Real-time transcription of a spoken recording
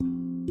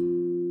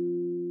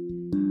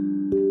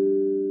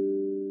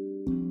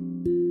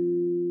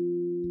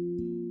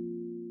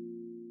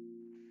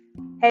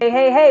Hey,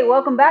 hey, hey,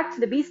 welcome back to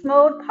the Beast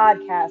Mode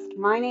podcast.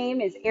 My name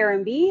is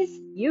Erin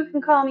Bees. You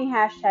can call me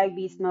hashtag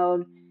Beast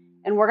Mode.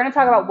 And we're going to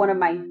talk about one of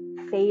my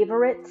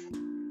favorite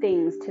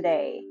things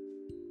today,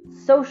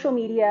 social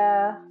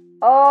media.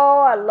 Oh,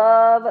 I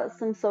love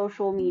some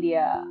social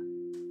media.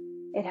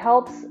 It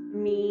helps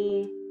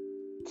me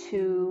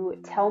to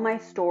tell my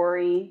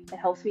story, it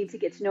helps me to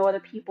get to know other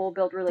people,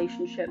 build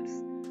relationships.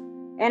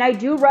 And I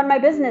do run my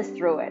business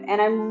through it. And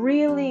I'm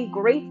really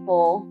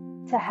grateful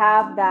to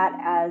have that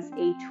as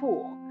a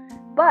tool.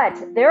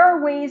 But there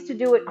are ways to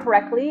do it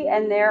correctly,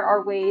 and there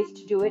are ways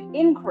to do it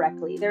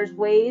incorrectly. There's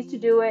ways to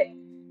do it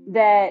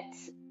that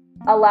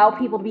allow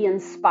people to be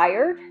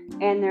inspired,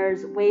 and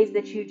there's ways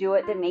that you do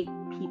it that make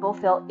people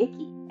feel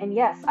icky. And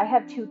yes, I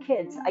have 2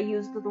 kids. I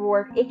use the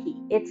word icky.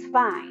 It's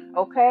fine,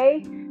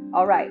 okay?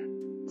 All right.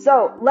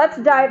 So let's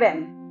dive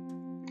in.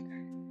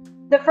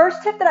 The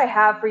first tip that I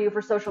have for you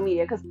for social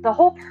media, because the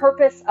whole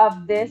purpose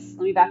of this,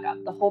 let me back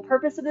up. The whole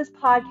purpose of this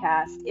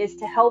podcast is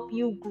to help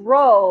you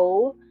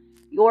grow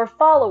your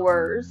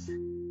followers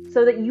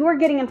so that you are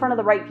getting in front of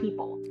the right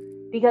people.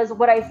 Because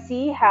what I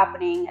see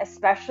happening,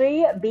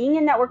 especially being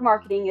in network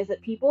marketing, is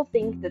that people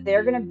think that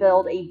they're going to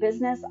build a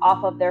business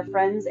off of their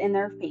friends and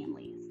their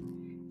families.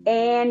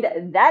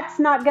 And that's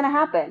not going to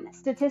happen.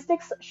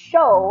 Statistics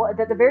show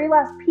that the very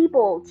last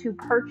people to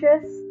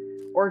purchase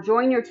or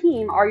join your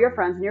team are your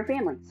friends and your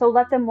family. So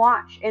let them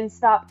watch and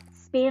stop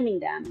spamming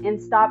them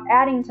and stop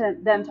adding to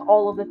them to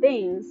all of the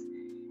things.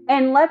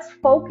 And let's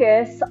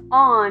focus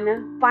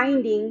on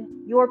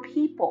finding your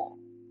people,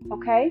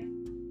 okay?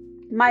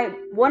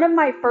 One of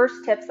my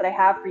first tips that I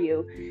have for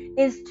you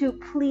is to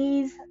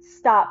please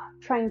stop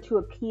trying to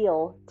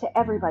appeal to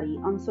everybody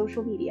on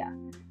social media.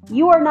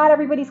 You are not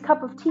everybody's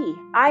cup of tea.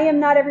 I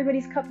am not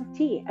everybody's cup of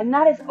tea, and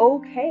that is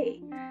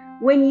okay.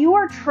 When you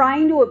are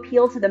trying to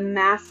appeal to the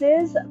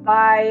masses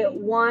by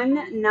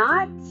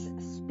not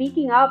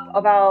speaking up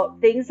about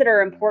things that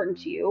are important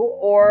to you,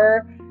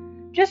 or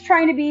just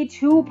trying to be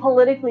too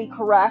politically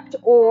correct,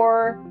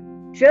 or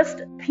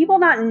just people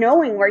not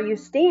knowing where you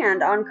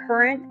stand on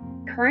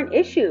current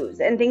issues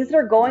and things that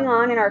are going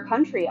on in our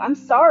country, I'm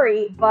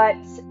sorry, but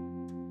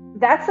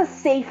that's a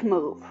safe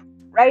move,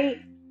 right?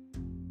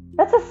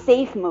 That's a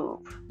safe move.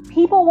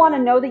 People want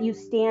to know that you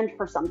stand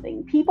for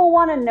something. People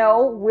want to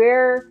know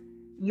where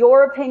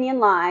your opinion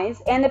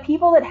lies, and the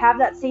people that have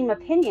that same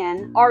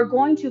opinion are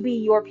going to be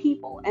your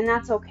people, and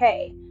that's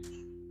okay.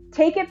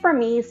 Take it from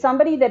me,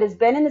 somebody that has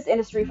been in this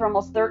industry for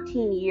almost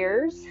 13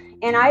 years,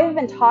 and I have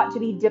been taught to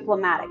be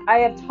diplomatic. I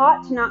have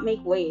taught to not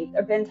make waves,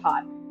 or been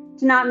taught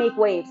to not make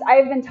waves. I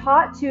have been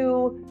taught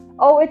to,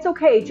 oh, it's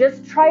okay,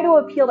 just try to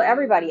appeal to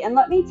everybody. And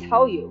let me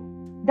tell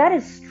you, that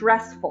is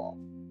stressful.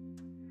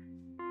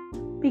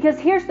 Because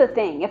here's the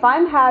thing, if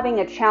I'm having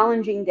a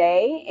challenging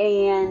day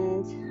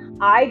and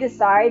I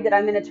decide that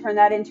I'm going to turn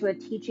that into a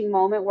teaching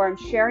moment where I'm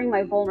sharing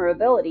my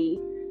vulnerability,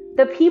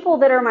 the people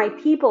that are my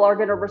people are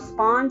going to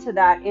respond to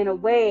that in a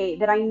way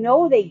that I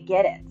know they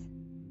get it.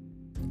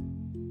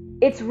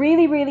 It's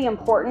really, really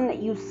important that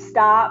you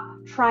stop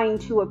trying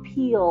to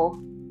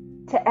appeal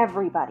to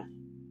everybody.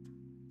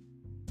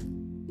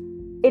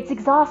 It's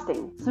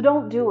exhausting, so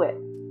don't do it.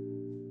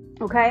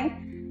 Okay?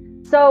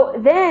 So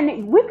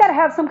then we've got to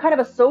have some kind of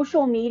a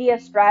social media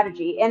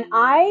strategy. And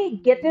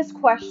I get this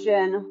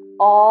question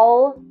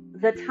all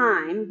the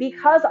time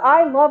because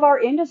I love our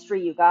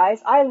industry, you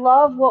guys. I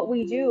love what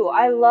we do.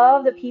 I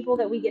love the people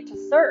that we get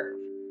to serve.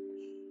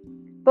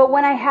 But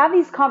when I have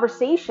these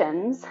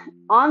conversations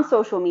on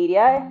social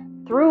media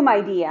through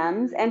my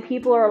DMs, and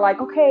people are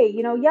like, okay,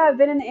 I've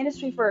been in the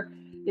industry for,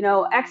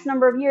 X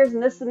number of years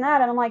and this and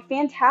that. And I'm like,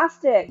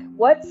 fantastic.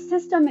 What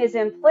system is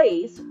in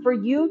place for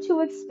you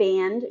to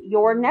expand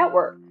your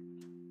network?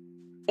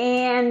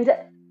 And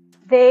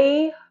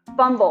they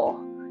fumble.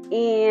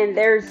 And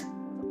there's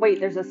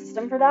a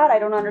system for that? I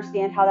don't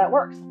understand how that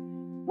works.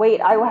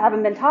 Wait, I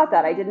haven't been taught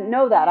that. I didn't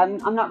know that.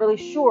 I'm not really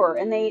sure.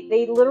 And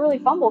they literally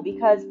fumble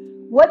because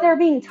what they're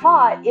being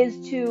taught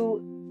is to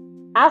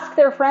ask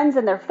their friends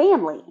and their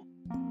family.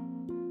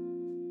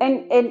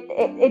 And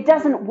it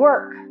doesn't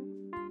work.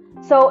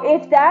 So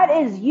if that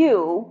is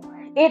you,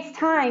 it's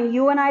time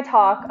you and I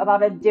talk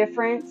about a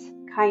different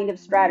kind of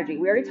strategy.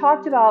 We already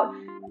talked about,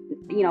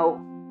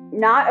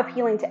 not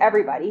appealing to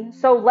everybody.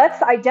 So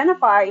let's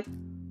identify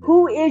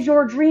who is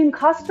your dream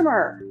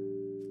customer.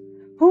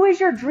 Who is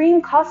your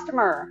dream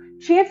customer?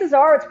 Chances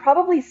are it's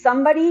probably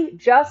somebody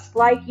just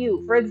like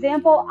you. For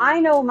example, I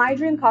know my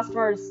dream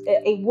customer is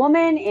a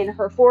woman in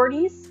her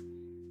 40s,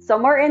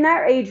 somewhere in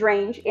that age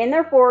range, in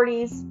their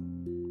 40s,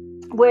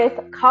 with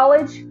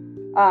college,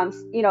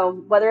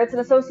 whether it's an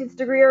associate's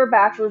degree or a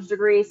bachelor's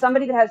degree,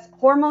 somebody that has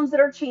hormones that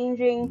are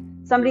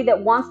changing, somebody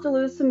that wants to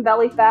lose some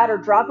belly fat or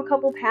drop a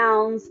couple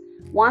pounds,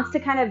 wants to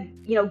kind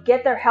of,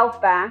 get their health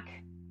back,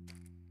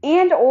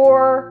 and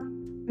or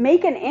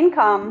make an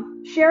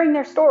income sharing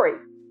their story.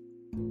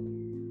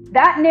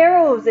 That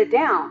narrows it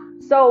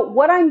down. So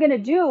what I'm going to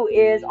do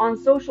is on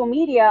social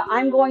media,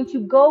 I'm going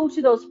to go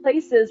to those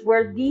places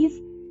where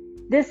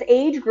this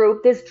age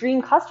group, this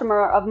dream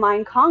customer of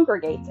mine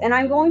congregates, and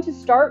I'm going to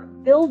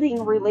start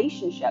building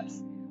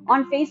relationships.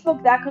 On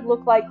Facebook, that could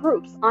look like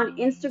groups. On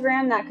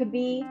Instagram, that could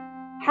be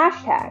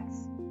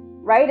hashtags,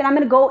 right? And I'm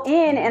going to go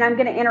in and I'm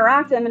going to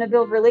interact. I'm going to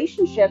build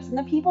relationships. And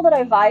the people that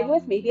I vibe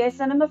with, maybe I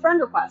send them a friend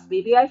request.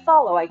 Maybe I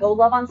follow. I go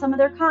love on some of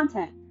their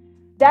content.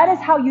 That is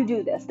how you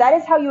do this. That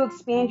is how you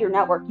expand your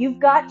network. You've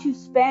got to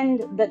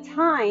spend the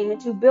time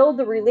to build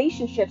the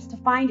relationships to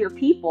find your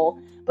people.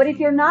 But if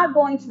you're not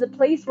going to the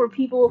place where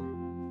people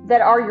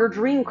that are your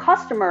dream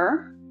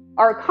customer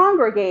are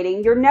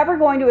congregating, you're never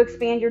going to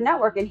expand your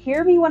network. And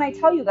hear me when I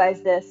tell you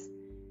guys this.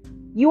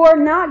 You are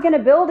not going to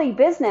build a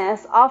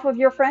business off of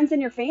your friends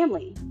and your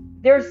family.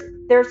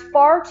 There's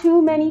far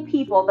too many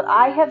people that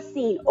I have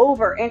seen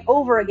over and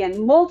over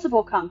again,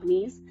 multiple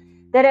companies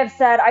that have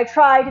said, I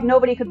tried,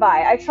 nobody could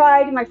buy. I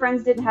tried, my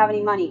friends didn't have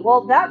any money.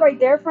 Well, that right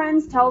there,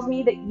 friends, tells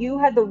me that you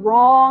had the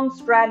wrong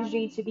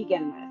strategy to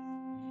begin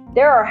with.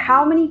 There are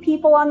how many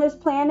people on this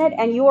planet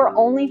and you are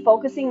only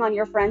focusing on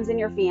your friends and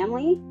your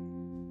family?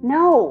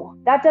 No,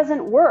 that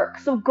doesn't work.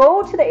 So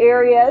go to the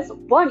areas.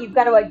 One, you've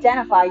got to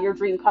identify your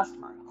dream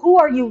customer. Who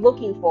are you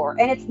looking for?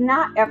 And it's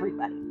not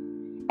everybody.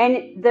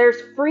 And there's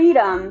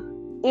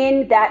freedom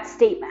in that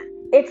statement.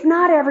 It's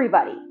not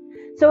everybody.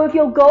 So if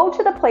you'll go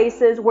to the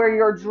places where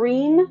your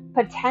dream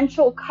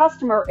potential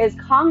customer is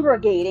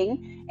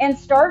congregating and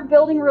start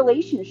building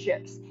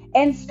relationships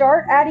and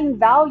start adding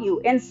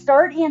value and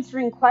start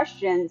answering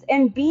questions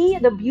and be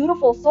the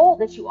beautiful soul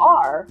that you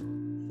are,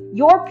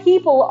 your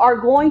people are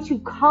going to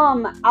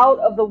come out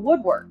of the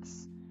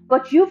woodworks.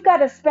 But you've got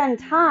to spend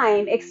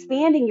time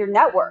expanding your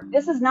network.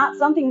 This is not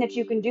something that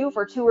you can do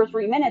for 2 or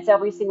 3 minutes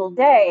every single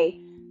day.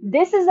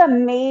 This is a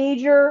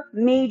major,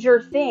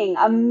 major thing,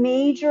 a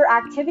major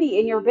activity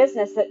in your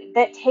business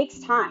that takes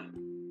time.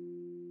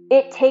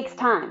 It takes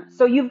time.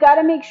 So you've got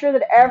to make sure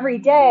that every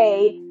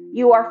day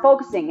you are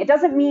focusing. It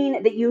doesn't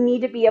mean that you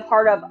need to be a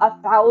part of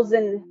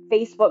 1,000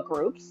 Facebook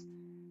groups,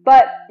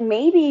 but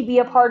maybe be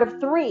a part of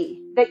 3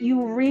 that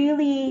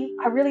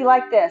I really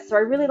like this, or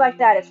I really like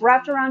that. It's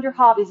wrapped around your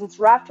hobbies. It's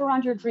wrapped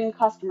around your dream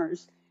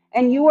customers.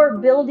 And you are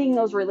building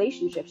those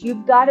relationships.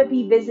 You've got to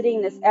be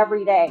visiting this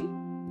every day.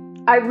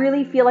 I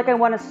really feel like I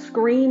want to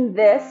scream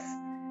this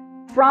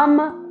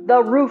from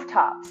the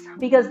rooftops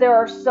because there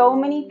are so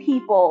many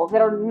people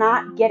that are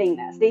not getting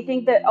this. They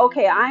think that,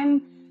 okay,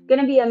 I'm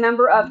going to be a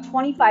member of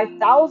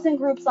 25,000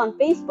 groups on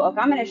Facebook.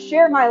 I'm going to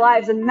share my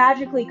lives and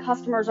magically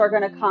customers are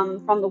going to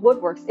come from the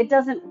woodworks. It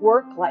doesn't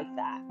work like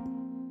that.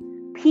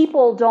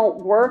 People don't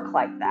work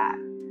like that.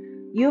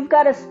 You've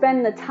got to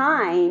spend the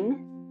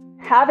time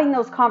having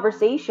those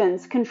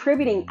conversations,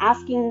 contributing,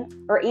 asking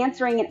or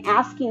answering and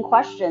asking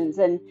questions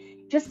and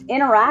just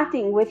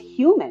interacting with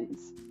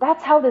humans.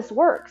 That's how this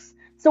works.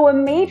 So a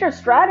major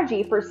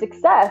strategy for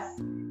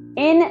success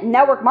in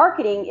network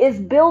marketing is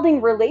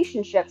building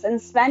relationships and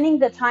spending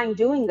the time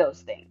doing those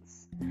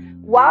things.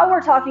 While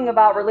we're talking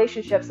about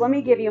relationships, let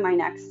me give you my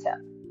next tip.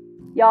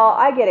 Y'all,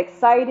 I get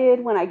excited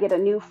when I get a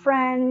new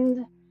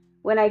friend,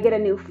 when I get a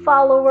new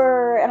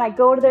follower, and I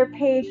go to their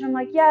page and I'm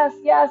like, yes,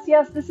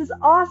 this is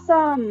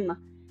awesome.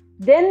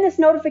 Then this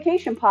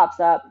notification pops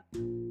up.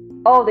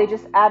 Oh, they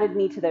just added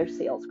me to their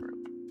sales group.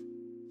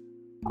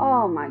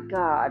 Oh my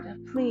God,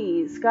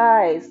 please,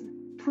 guys,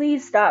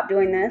 please stop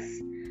doing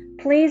this.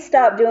 Please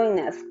stop doing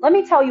this. Let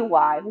me tell you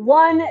why.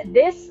 1,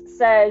 this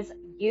says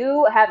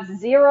you have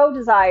zero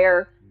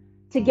desire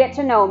to get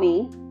to know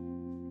me.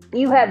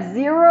 You have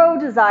zero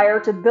desire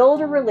to build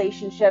a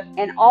relationship,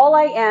 and all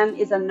I am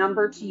is a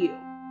number to you.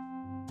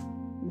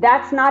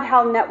 That's not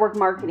how network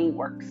marketing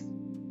works.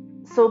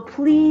 So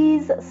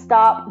please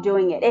stop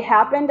doing it. It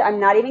happened, I'm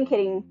not even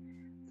kidding,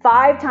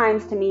 5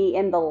 times to me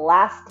in the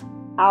last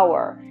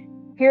hour.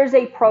 Here's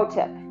a pro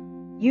tip.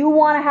 You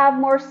want to have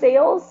more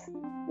sales?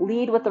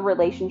 Lead with the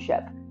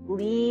relationship.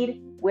 Lead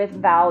with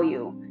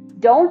value.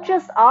 Don't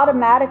just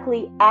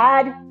automatically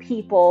add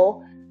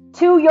people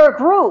to your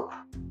group.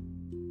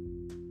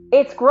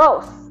 It's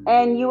gross,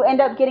 and you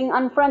end up getting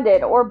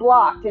unfriended or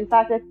blocked. In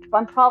fact,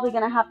 I'm probably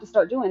going to have to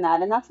start doing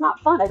that, and that's not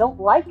fun. I don't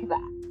like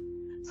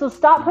that. So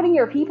stop putting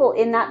your people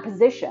in that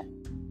position.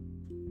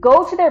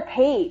 Go to their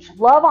page,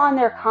 love on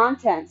their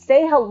content,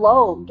 say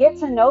hello, get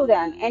to know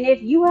them. And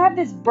if you have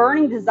this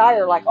burning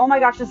desire, like, oh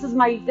my gosh,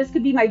 this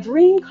could be my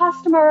dream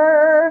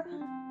customer,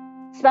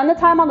 spend the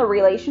time on the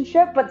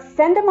relationship, but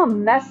send them a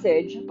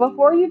message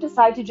before you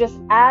decide to just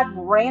add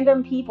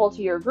random people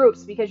to your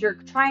groups because you're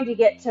trying to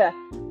get to,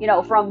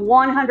 from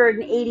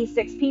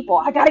 186 people.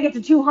 I got to get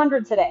to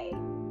 200 today.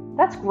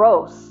 That's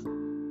gross.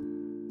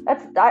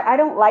 I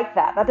don't like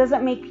that. That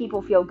doesn't make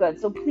people feel good.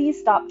 So please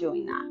stop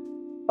doing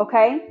that.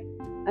 Okay?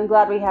 I'm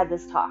glad we had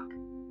this talk.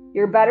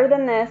 You're better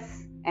than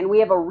this, and we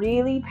have a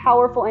really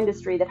powerful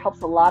industry that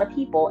helps a lot of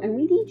people, and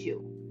we need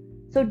you.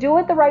 So do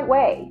it the right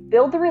way.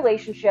 Build the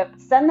relationship,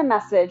 send the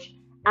message,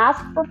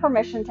 ask for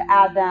permission to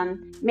add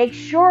them. Make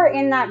sure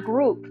in that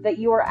group that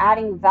you are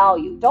adding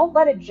value. Don't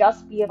let it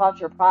just be about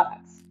your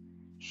products.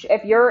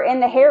 If you're in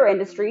the hair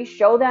industry,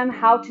 show them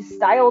how to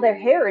style their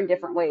hair in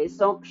different ways.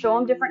 So show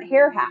them different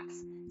hair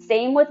hacks.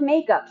 Same with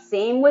makeup,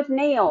 same with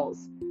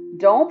nails.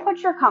 Don't put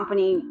your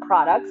company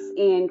products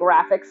and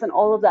graphics and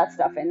all of that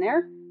stuff in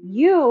there.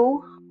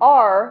 You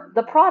are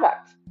the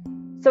product.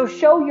 So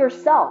show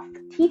yourself,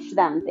 teach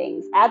them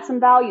things, add some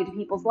value to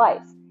people's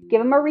lives, give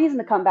them a reason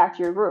to come back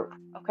to your group.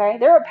 Okay?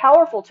 They're a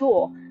powerful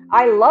tool.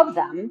 I love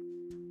them.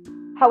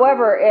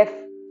 However, if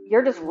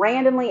you're just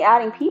randomly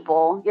adding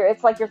people,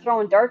 it's like you're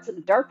throwing darts at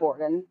the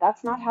dartboard, and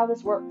that's not how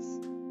this works.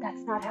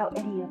 That's not how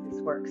any of this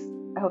works.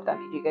 I hope that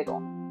made you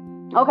giggle.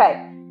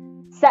 Okay,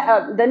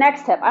 the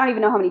next tip. I don't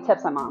even know how many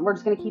tips I'm on. We're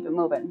just going to keep it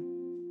moving.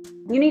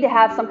 You need to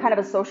have some kind of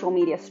a social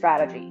media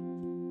strategy.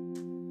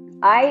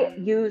 I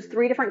use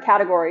 3 different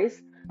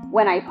categories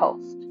when I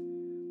post.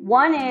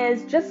 One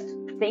is just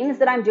things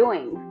that I'm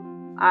doing.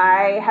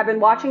 I have been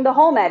watching The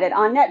Home Edit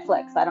on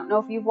Netflix. I don't know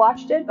if you've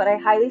watched it, but I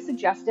highly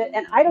suggest it.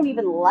 And I don't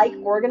even like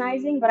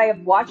organizing, but I have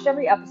watched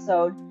every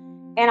episode,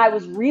 and I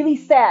was really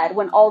sad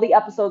when all the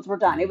episodes were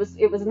done. It was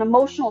an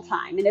emotional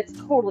time, and it's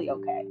totally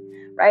okay,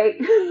 right?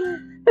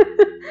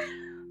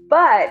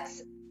 But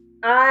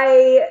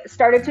I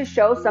started to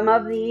show some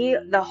of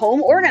the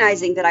home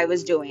organizing that I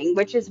was doing,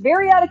 which is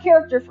very out of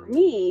character for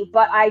me,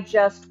 but I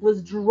just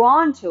was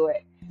drawn to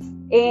it.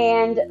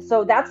 And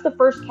so that's the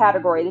first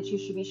category that you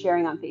should be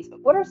sharing on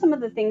Facebook. What are some of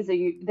the things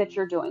that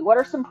you're doing? What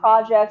are some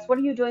projects? What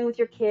are you doing with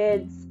your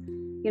kids?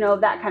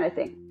 That kind of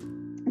thing.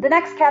 The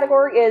next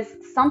category is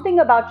something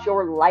about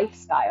your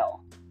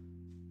lifestyle.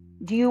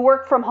 Do you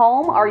work from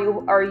home? Are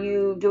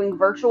you doing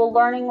virtual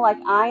learning like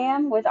I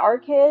am with our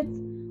kids?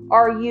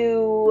 Do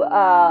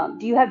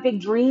you have big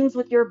dreams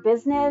with your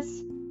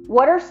business?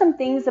 What are some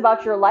things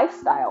about your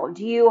lifestyle?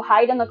 Do you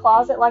hide in the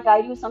closet like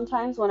I do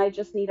sometimes when I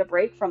just need a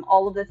break from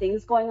all of the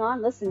things going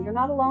on? Listen, you're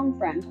not alone,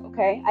 friend,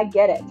 okay? I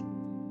get it.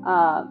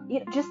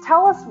 Just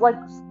tell us,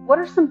 what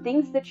are some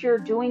things that you're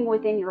doing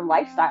within your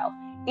lifestyle?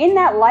 In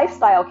that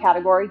lifestyle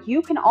category,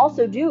 you can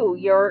also do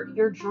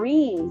your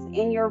dreams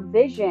and your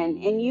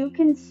vision, and you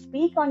can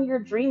speak on your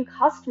dream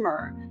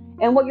customer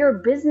and what your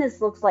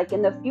business looks like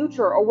in the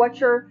future, or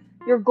what your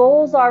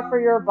goals are for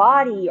your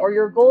body, or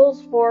your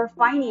goals for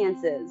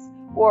finances,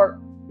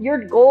 or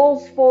your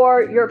goals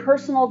for your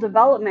personal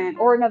development,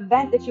 or an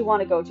event that you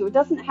want to go to. It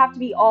doesn't have to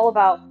be all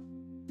about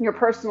your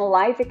personal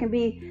life. It can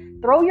be,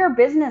 throw your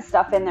business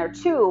stuff in there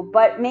too,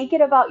 but make it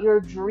about your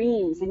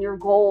dreams and your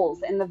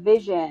goals and the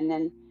vision.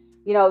 And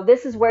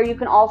this is where you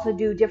can also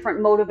do different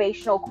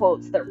motivational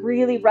quotes that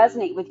really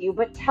resonate with you,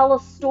 but tell a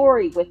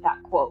story with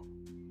that quote.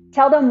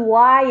 Tell them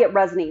why it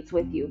resonates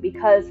with you,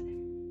 because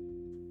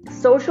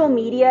social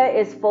media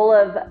is full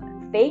of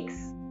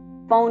fakes,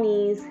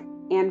 phonies,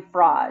 and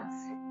frauds.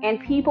 And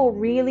people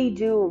really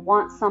do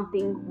want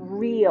something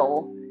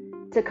real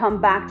to come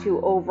back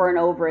to over and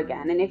over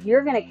again. And if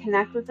you're going to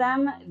connect with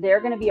them, they're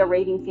going to be a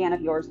raving fan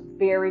of yours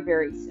very,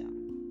 very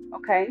soon.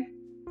 Okay?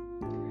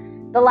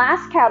 The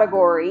last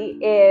category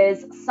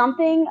is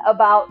something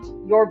about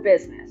your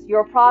business,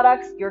 your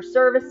products, your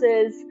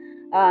services,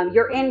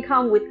 your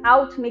income,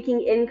 without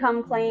making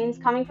income claims,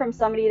 coming from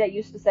somebody that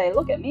used to say,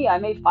 look at me, I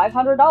made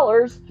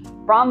 $500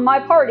 from my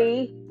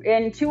party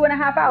in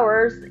 2.5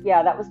 hours.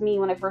 Yeah, that was me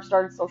when I first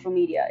started social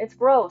media. It's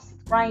gross.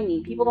 It's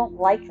grimy. People don't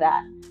like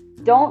that.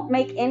 Don't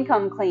make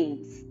income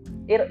claims.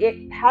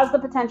 It has the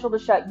potential to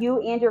shut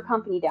you and your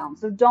company down.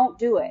 So don't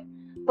do it.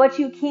 But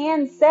you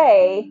can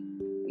say,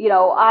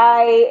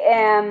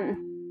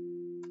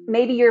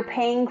 maybe you're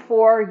paying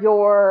for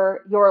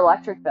your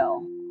electric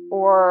bill,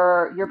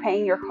 or you're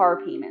paying your car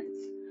payments,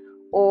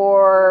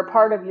 or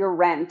part of your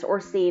rent or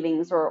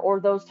savings, or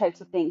those types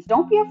of things.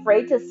 Don't be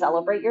afraid to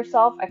celebrate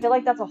yourself. I feel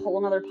like that's a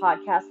whole nother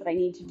podcast that I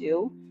need to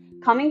do.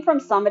 Coming from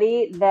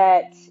somebody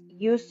that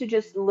used to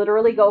just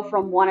literally go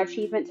from one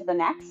achievement to the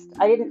next,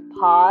 I didn't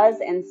pause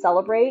and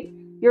celebrate.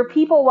 Your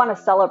people want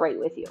to celebrate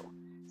with you.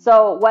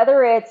 So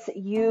whether it's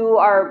you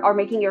are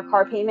making your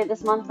car payment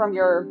this month from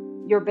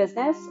your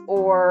business,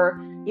 or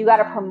you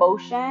got a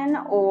promotion,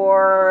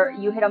 or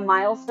you hit a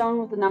milestone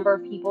with the number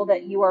of people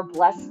that you are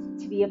blessed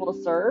to be able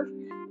to serve,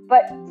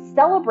 but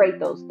celebrate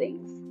those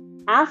things.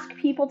 Ask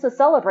people to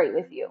celebrate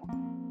with you.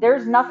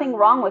 There's nothing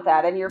wrong with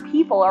that, and your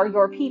people are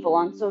your people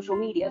on social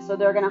media, so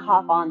they're going to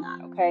hop on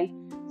that, okay?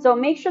 So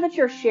make sure that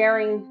you're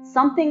sharing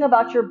something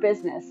about your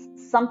business,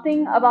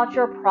 something about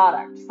your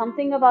product,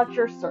 something about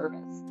your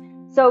service.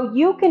 So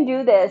you can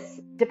do this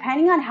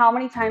depending on how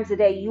many times a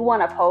day you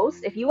want to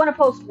post. If you want to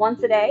post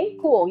once a day,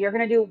 cool. You're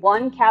going to do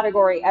one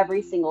category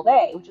every single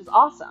day, which is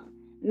awesome.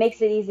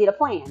 Makes it easy to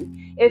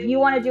plan. If you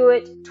want to do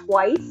it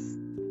twice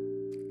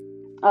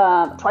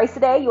a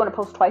day, you want to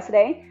post twice a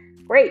day,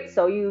 great.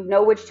 So you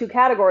know which 2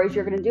 categories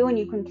you're going to do, and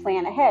you can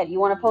plan ahead. You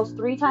want to post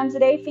 3 times a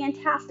day,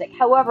 fantastic.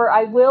 However,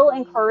 I will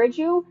encourage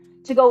you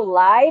to go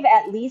live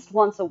at least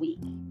once a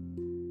week.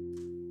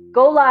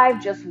 Go live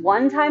just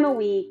one time a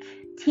week.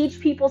 Teach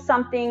people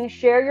something,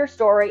 share your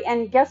story,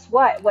 and guess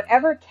what?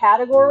 Whatever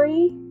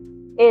category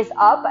is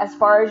up as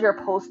far as your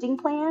posting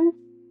plan,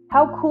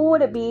 how cool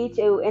would it be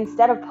to,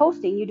 instead of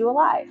posting, you do a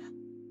live?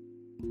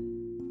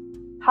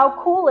 How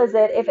cool is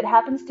it if it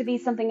happens to be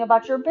something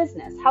about your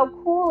business? How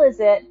cool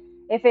is it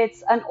if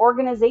it's an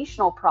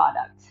organizational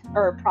project,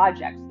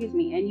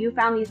 and you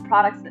found these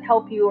products that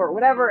help you or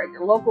whatever at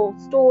your local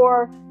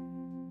store?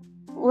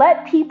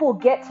 let people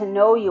get to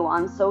know you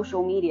on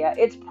social media.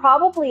 It's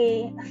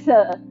probably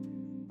the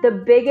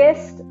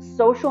biggest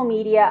social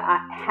media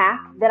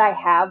hack that I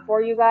have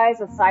for you guys,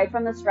 aside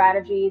from the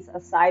strategies,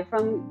 aside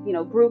from,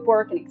 group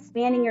work and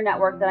expanding your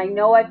network that I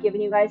know I've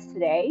given you guys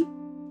today.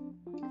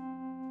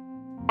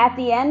 At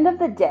the end of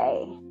the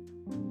day,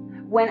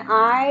 when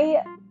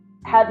I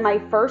had my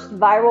first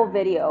viral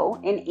video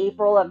in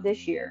April of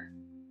this year,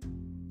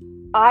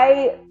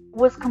 I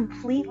was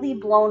completely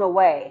blown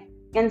away.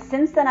 And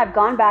since then, I've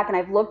gone back and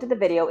I've looked at the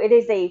video. It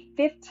is a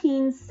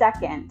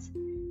 15-second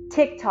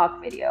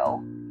TikTok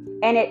video,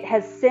 and it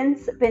has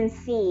since been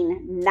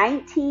seen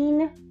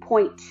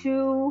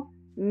 19.2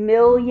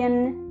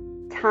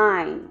 million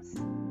times.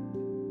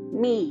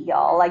 Me,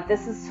 y'all. Like,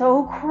 this is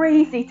so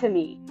crazy to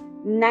me.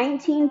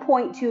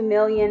 19.2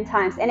 million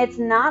times. And it's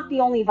not the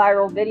only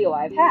viral video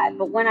I've had.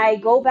 But when I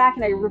go back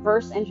and I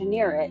reverse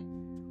engineer it,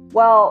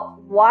 well,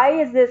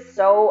 why is this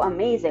so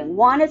amazing?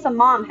 One, it's a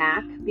mom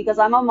hack because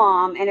I'm a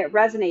mom and it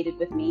resonated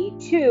with me.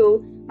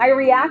 Two, my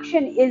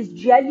reaction is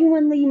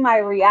genuinely my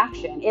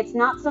reaction. It's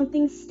not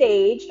something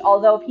staged,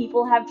 although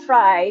people have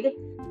tried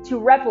to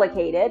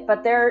replicate it,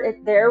 but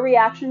their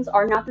reactions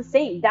are not the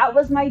same. That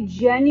was my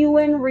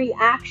genuine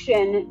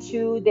reaction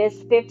to this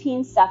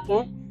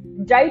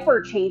 15-second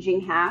diaper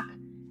changing hack.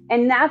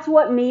 And that's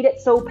what made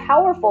it so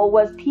powerful,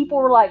 was people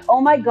were like,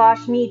 oh my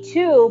gosh, me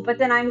too. But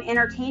then I'm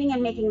entertaining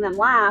and making them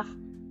laugh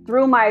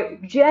through my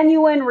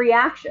genuine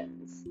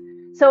reactions.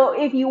 So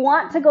if you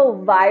want to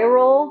go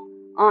viral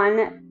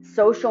on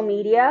social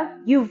media,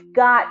 you've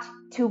got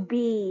to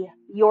be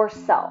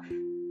yourself.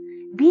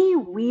 Be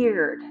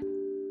weird.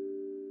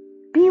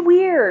 Be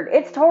weird.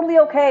 It's totally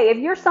okay. If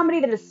you're somebody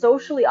that is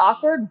socially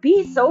awkward,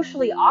 be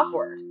socially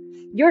awkward.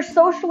 Your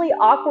socially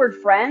awkward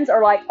friends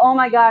are like, oh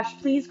my gosh,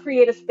 please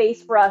create a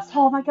space for us.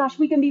 Oh my gosh,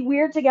 we can be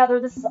weird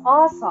together. This is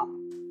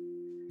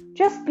awesome.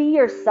 Just be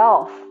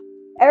yourself.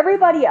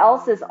 Everybody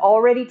else is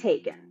already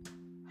taken.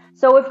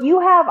 So if you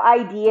have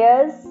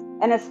ideas,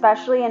 and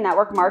especially in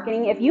network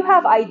marketing, if you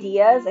have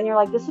ideas and you're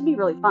like, this would be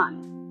really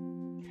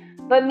fun,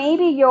 but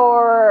maybe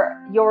your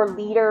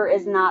leader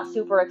is not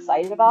super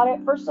excited about it,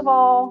 first of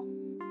all,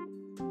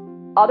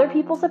 other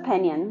people's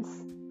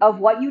opinions of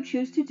what you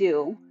choose to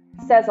do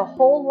says a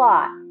whole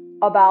lot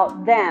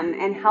about them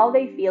and how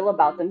they feel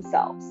about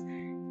themselves.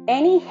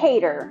 Any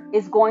hater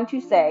is going to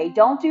say,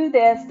 don't do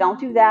this, don't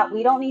do that,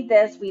 we don't need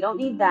this, we don't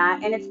need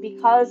that. And it's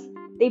because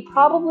they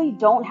probably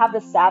don't have the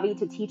savvy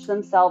to teach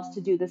themselves to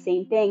do the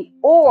same thing,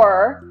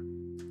 or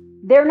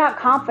they're not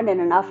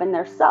confident enough in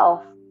their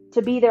self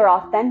to be their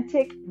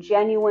authentic,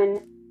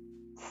 genuine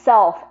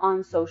self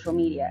on social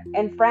media.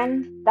 And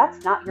friend,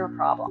 that's not your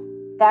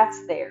problem.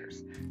 That's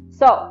theirs.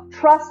 So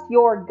trust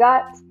your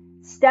gut.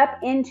 Step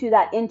into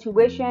that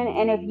intuition.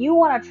 And if you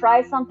want to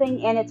try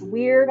something and it's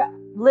weird,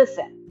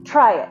 listen,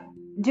 try it,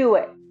 do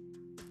it.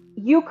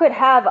 You could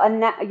have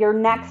your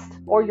next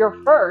or your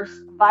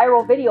first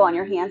viral video on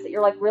your hands that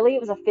you're like, really? It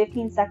was a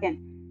 15-second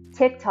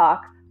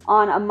TikTok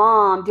on a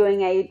mom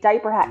doing a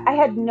diaper hack. I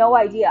had no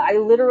idea. I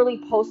literally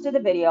posted the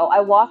video.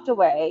 I walked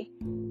away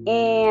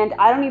and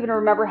I don't even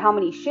remember how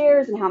many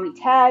shares and how many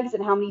tags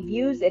and how many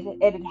views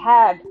it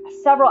had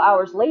several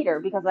hours later,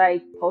 because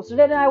I posted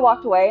it and I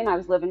walked away and I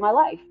was living my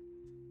life.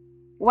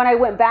 When I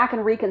went back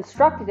and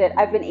reconstructed it,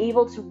 I've been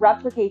able to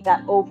replicate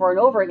that over and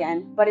over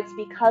again, but it's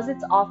because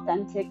it's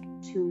authentic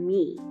to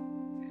me.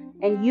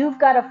 And you've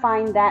got to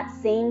find that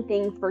same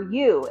thing for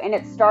you. And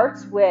it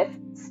starts with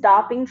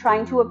stopping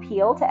trying to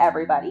appeal to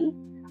everybody,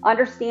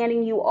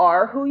 understanding you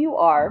are who you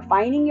are,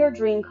 finding your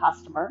dream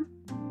customer,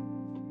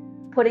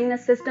 putting the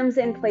systems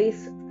in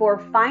place for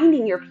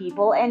finding your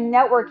people and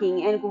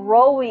networking and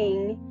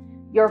growing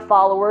your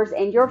followers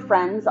and your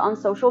friends on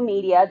social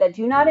media that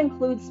do not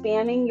include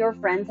spamming your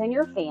friends and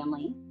your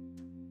family,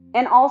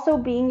 and also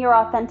being your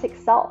authentic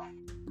self.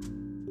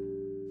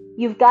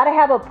 You've got to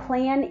have a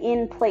plan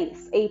in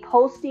place, a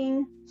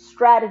posting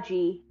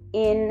strategy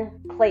in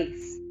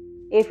place.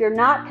 If you're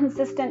not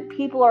consistent,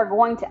 people are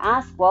going to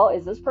ask, well,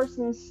 is this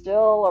person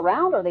still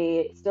around? Are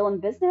they still in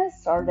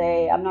business?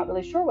 I'm not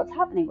really sure what's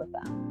happening with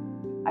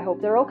them. I hope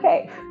they're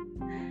okay.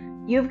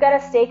 You've got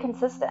to stay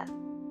consistent.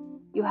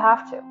 You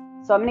have to.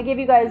 So I'm going to give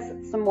you guys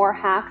some more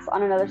hacks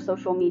on another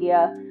social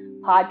media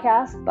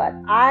podcast, but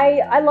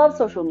I love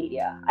social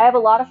media. I have a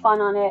lot of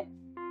fun on it.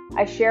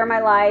 I share my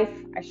life.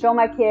 I show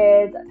my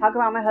kids. I talk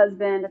about my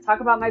husband. I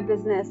talk about my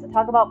business. I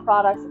talk about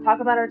products. I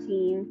talk about our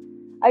team.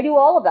 I do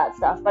all of that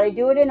stuff, but I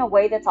do it in a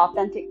way that's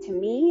authentic to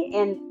me.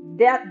 And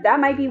that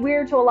might be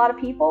weird to a lot of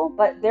people,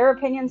 but their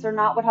opinions are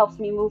not what helps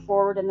me move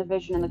forward in the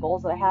vision and the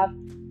goals that I have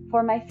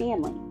for my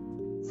family.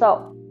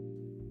 So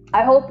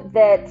I hope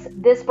that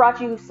this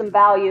brought you some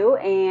value.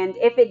 And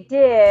if it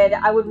did,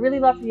 I would really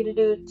love for you to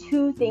do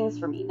two things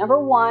for me. Number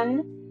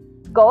one,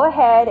 go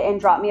ahead and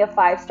drop me a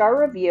 5-star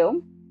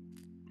review.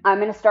 I'm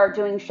going to start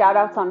doing shout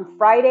outs on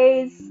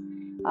Fridays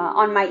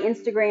on my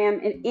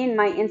Instagram and in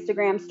my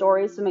Instagram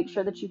stories. So make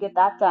sure that you get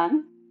that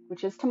done,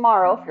 which is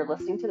tomorrow if you're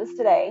listening to this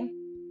today.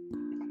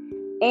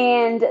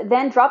 And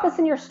then drop this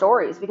in your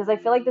stories, because I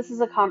feel like this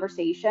is a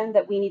conversation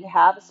that we need to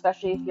have,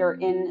 especially if you're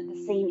in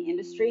the same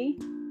industry.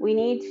 We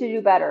need to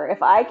do better.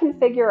 If I can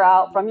figure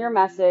out from your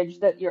message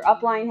that your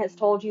upline has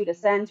told you to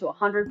send to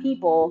 100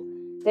 people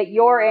that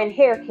you're in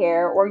hair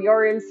care or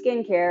you're in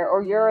skincare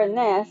or you're in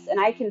this, and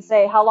I can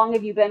say, how long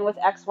have you been with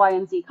X, Y,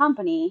 and Z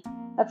company?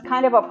 That's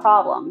kind of a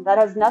problem. That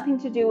has nothing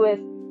to do with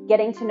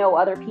getting to know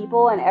other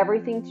people and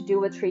everything to do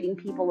with treating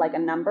people like a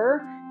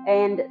number.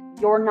 And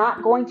you're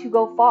not going to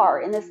go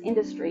far in this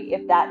industry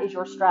if that is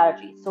your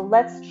strategy. So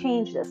let's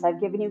change this. I've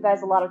given you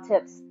guys a lot of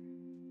tips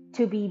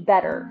to be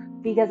better,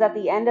 because at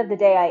the end of the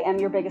day, I am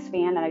your biggest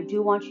fan and I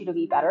do want you to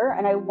be better,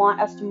 and I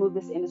want us to move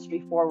this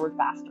industry forward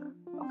faster.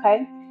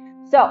 Okay?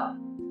 So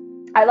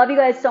I love you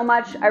guys so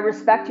much. I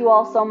respect you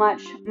all so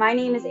much. My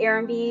name is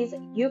Erin Bees.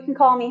 You can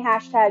call me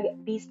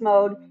 #Beast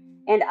Mode,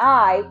 and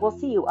I will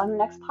see you on the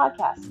next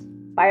podcast.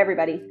 Bye,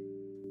 everybody.